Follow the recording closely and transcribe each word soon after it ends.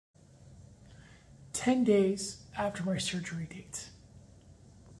10 days after my surgery date.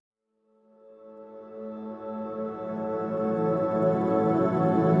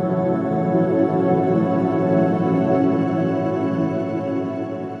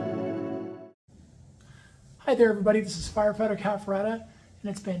 Hi there everybody, this is Firefighter and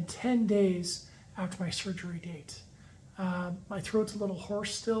it's been 10 days after my surgery date. My throat's a little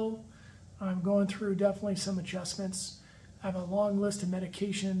hoarse still. I'm going through definitely some adjustments. I have a long list of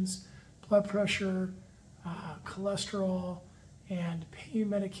medications, blood pressure, cholesterol, and pain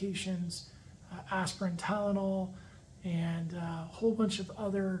medications, aspirin, Tylenol, and a whole bunch of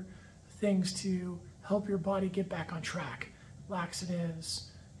other things to help your body get back on track.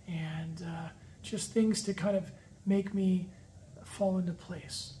 Laxatives and just things to kind of make me fall into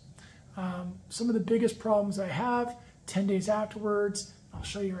place. Some of the biggest problems I have 10 days afterwards, I'll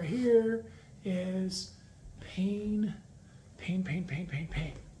show you right here, is pain.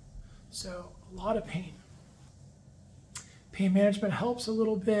 So a lot of pain. Pain management helps a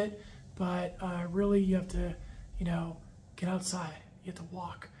little bit, but really you have to, get outside. You have to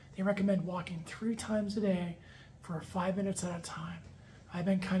walk. They recommend walking 3 times a day for 5 minutes at a time. I've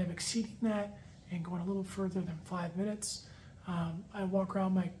been kind of exceeding that and going a little further than 5 minutes. I walk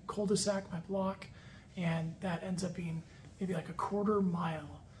around my cul-de-sac, my block, and that ends up being maybe like a quarter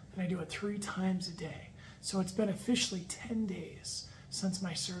mile, and I do it 3 times a day. So it's been officially 10 days since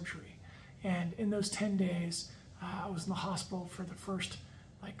my surgery. And in those 10 days, I was in the hospital for the first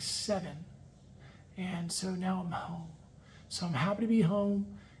 7. And so now I'm home. So I'm happy to be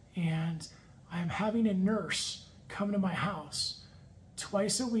home, and I'm having a nurse come to my house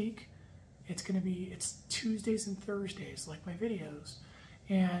twice a week. It's Tuesdays and Thursdays, like my videos.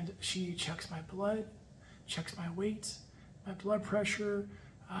 And she checks my blood, checks my weight, my blood pressure,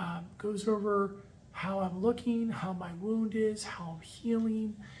 goes over how I'm looking, how my wound is, how I'm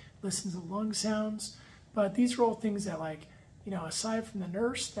healing, listens to lung sounds. But these are all things that, aside from the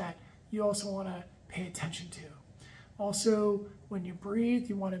nurse, that you also want to pay attention to. Also, when you breathe,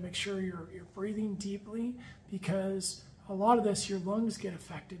 you want to make sure you're breathing deeply, because a lot of this, your lungs get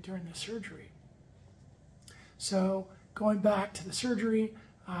affected during the surgery. So going back to the surgery,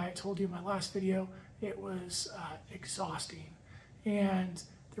 I told you in my last video, it was exhausting. And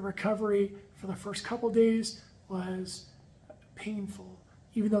the recovery for the first couple days was painful,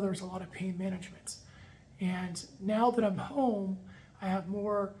 even though there was a lot of pain management. And now that I'm home, I have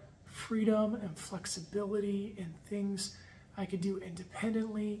more freedom and flexibility in things I could do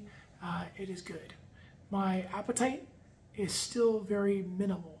independently. It is good. My appetite is still very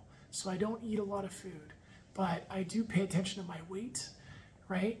minimal, so I don't eat a lot of food, but I do pay attention to my weight,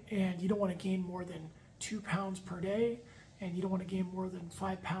 right? And you don't want to gain more than 2 pounds per day, and you don't want to gain more than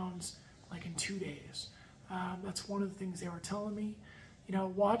 5 pounds in 2 days. That's one of the things they were telling me.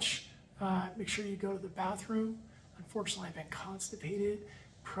 Make sure you go to the bathroom. Unfortunately, I've been constipated,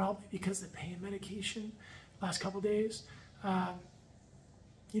 probably because of the pain medication last couple days. At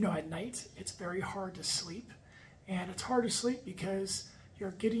night, it's very hard to sleep. And it's hard to sleep because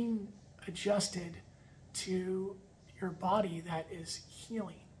you're getting adjusted to your body that is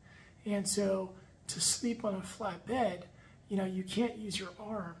healing. And so to sleep on a flat bed, you can't use your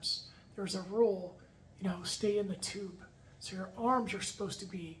arms. There's a rule, stay in the tube. So your arms are supposed to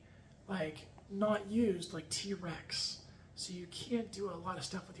be not used like T-Rex. So you can't do a lot of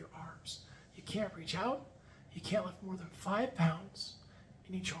stuff with your arms. You can't reach out. You can't lift more than 5 pounds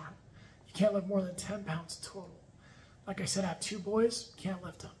in each arm. You can't lift more than 10 pounds total. Like I said, I have 2 boys, can't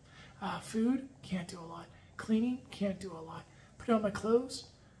lift them. Food, can't do a lot. Cleaning, can't do a lot. Putting on my clothes,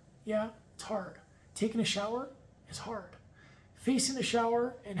 yeah, it's hard. Taking a shower is hard. Facing the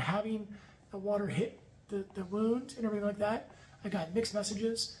shower and having the water hit the wound and everything like that, I got mixed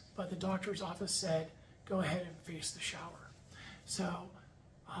messages, but the doctor's office said, go ahead and face the shower. So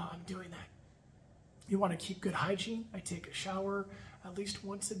I'm doing that. You want to keep good hygiene. I take a shower at least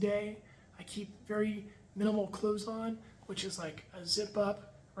once a day. I keep very minimal clothes on, which is like a zip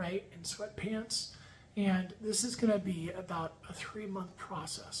up, right, and sweatpants. And this is going to be about a 3-month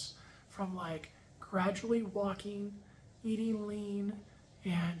process from gradually walking, eating lean,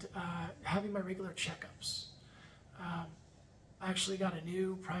 and having my regular checkups. I actually got a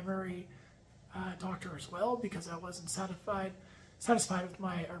new primary doctor as well, because I wasn't satisfied with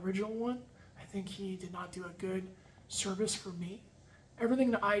my original one. I think he did not do a good service for me.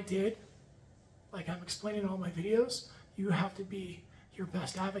 Everything that I did, like I'm explaining in all my videos, you have to be your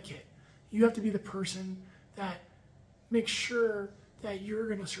best advocate. You have to be the person that makes sure that you're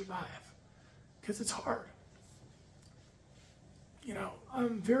going to survive, because it's hard.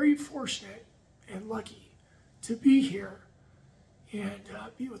 I'm very fortunate and lucky to be here and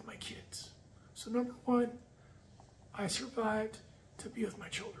be with my kids. So number one, I survived to be with my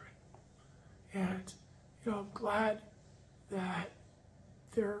children. And, I'm glad that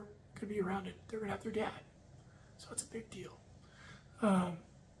they're going to be around it. They're going to have their dad. So it's a big deal. I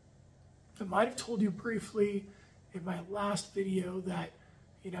might have told you briefly in my last video that,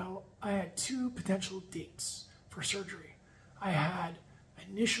 I had two potential dates for surgery. I had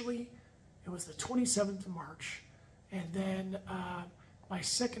initially, it was the 27th of March, and then my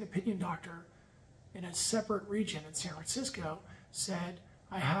second opinion doctor in a separate region in San Francisco said,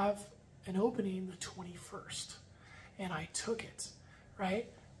 I have an opening the 21st, and I took it, right?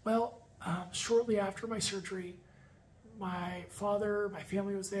 Well, shortly after my surgery, my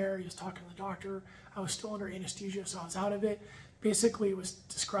family was there. He was talking to the doctor. I was still under anesthesia, so I was out of it. Basically, it was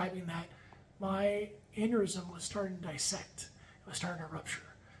describing that my aneurysm was starting to dissect. It was starting to rupture.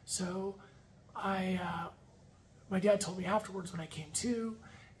 So my dad told me afterwards when I came to,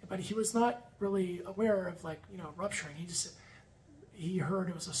 but he was not really aware of rupturing. He heard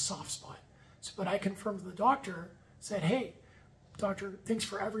it was a soft spot. So, but I confirmed to the doctor, said, hey, doctor, thanks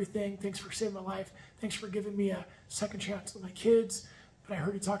for everything. Thanks for saving my life. Thanks for giving me a second chance with my kids. But I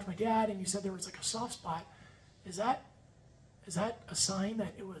heard you talk to my dad and you said there was a soft spot. Is that a sign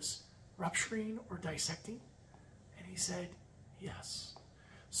that it was rupturing or dissecting? And he said, yes.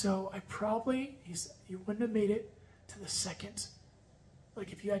 So you wouldn't have made it to the second.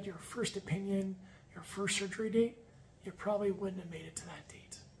 Like if you had your first opinion, your first surgery date, you probably wouldn't have made it to that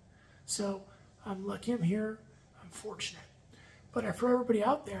date. So I'm lucky I'm here. I'm fortunate. But for everybody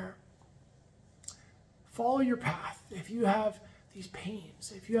out there, follow your path. If you have these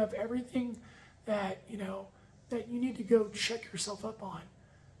pains, if you have everything that that you need to go check yourself up on,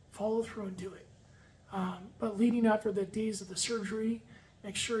 follow through and do it. But leading after the days of the surgery,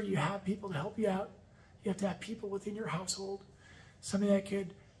 make sure you have people to help you out. You have to have people within your household, somebody that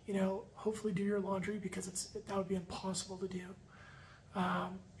could, hopefully do your laundry, because that would be impossible to do,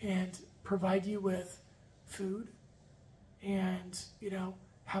 and provide you with food and,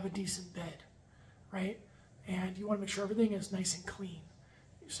 have a decent bed, right? And you want to make sure everything is nice and clean.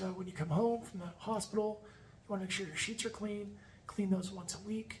 So when you come home from the hospital, you want to make sure your sheets are clean those once a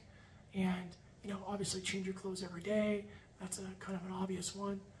week, and, obviously change your clothes every day. That's a kind of an obvious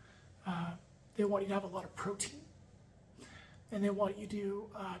one. They want you to have a lot of protein, and they want you to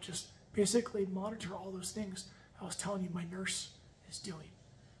just basically monitor all those things I was telling you my nurse is doing,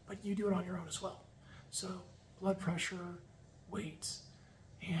 but you do it on your own as well. So blood pressure, weight,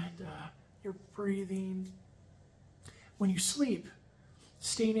 and your breathing. When you sleep,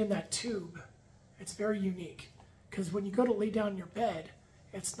 staying in that tube, it's very unique, because when you go to lay down in your bed,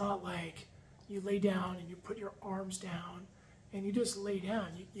 it's not like you lay down and you put your arms down and you just lay down.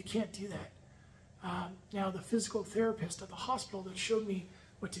 You can't do that. Now, the physical therapist at the hospital that showed me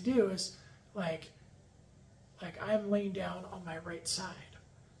what to do is like I'm laying down on my right side,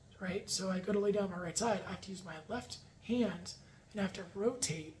 right? So I go to lay down on my right side, I have to use my left hand and I have to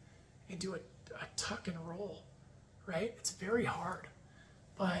rotate and do a tuck and roll, right? It's very hard,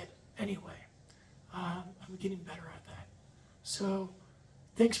 but anyway, I'm getting better at that. So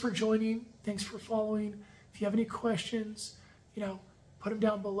thanks for joining. Thanks for following. If you have any questions, put them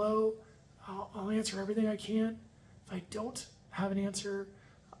down below. I'll answer everything I can. If I don't have an answer,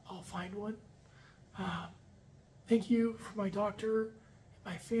 I'll find one. Thank you for my doctor and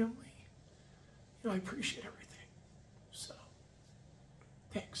my family. I appreciate everything. So,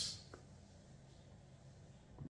 thanks.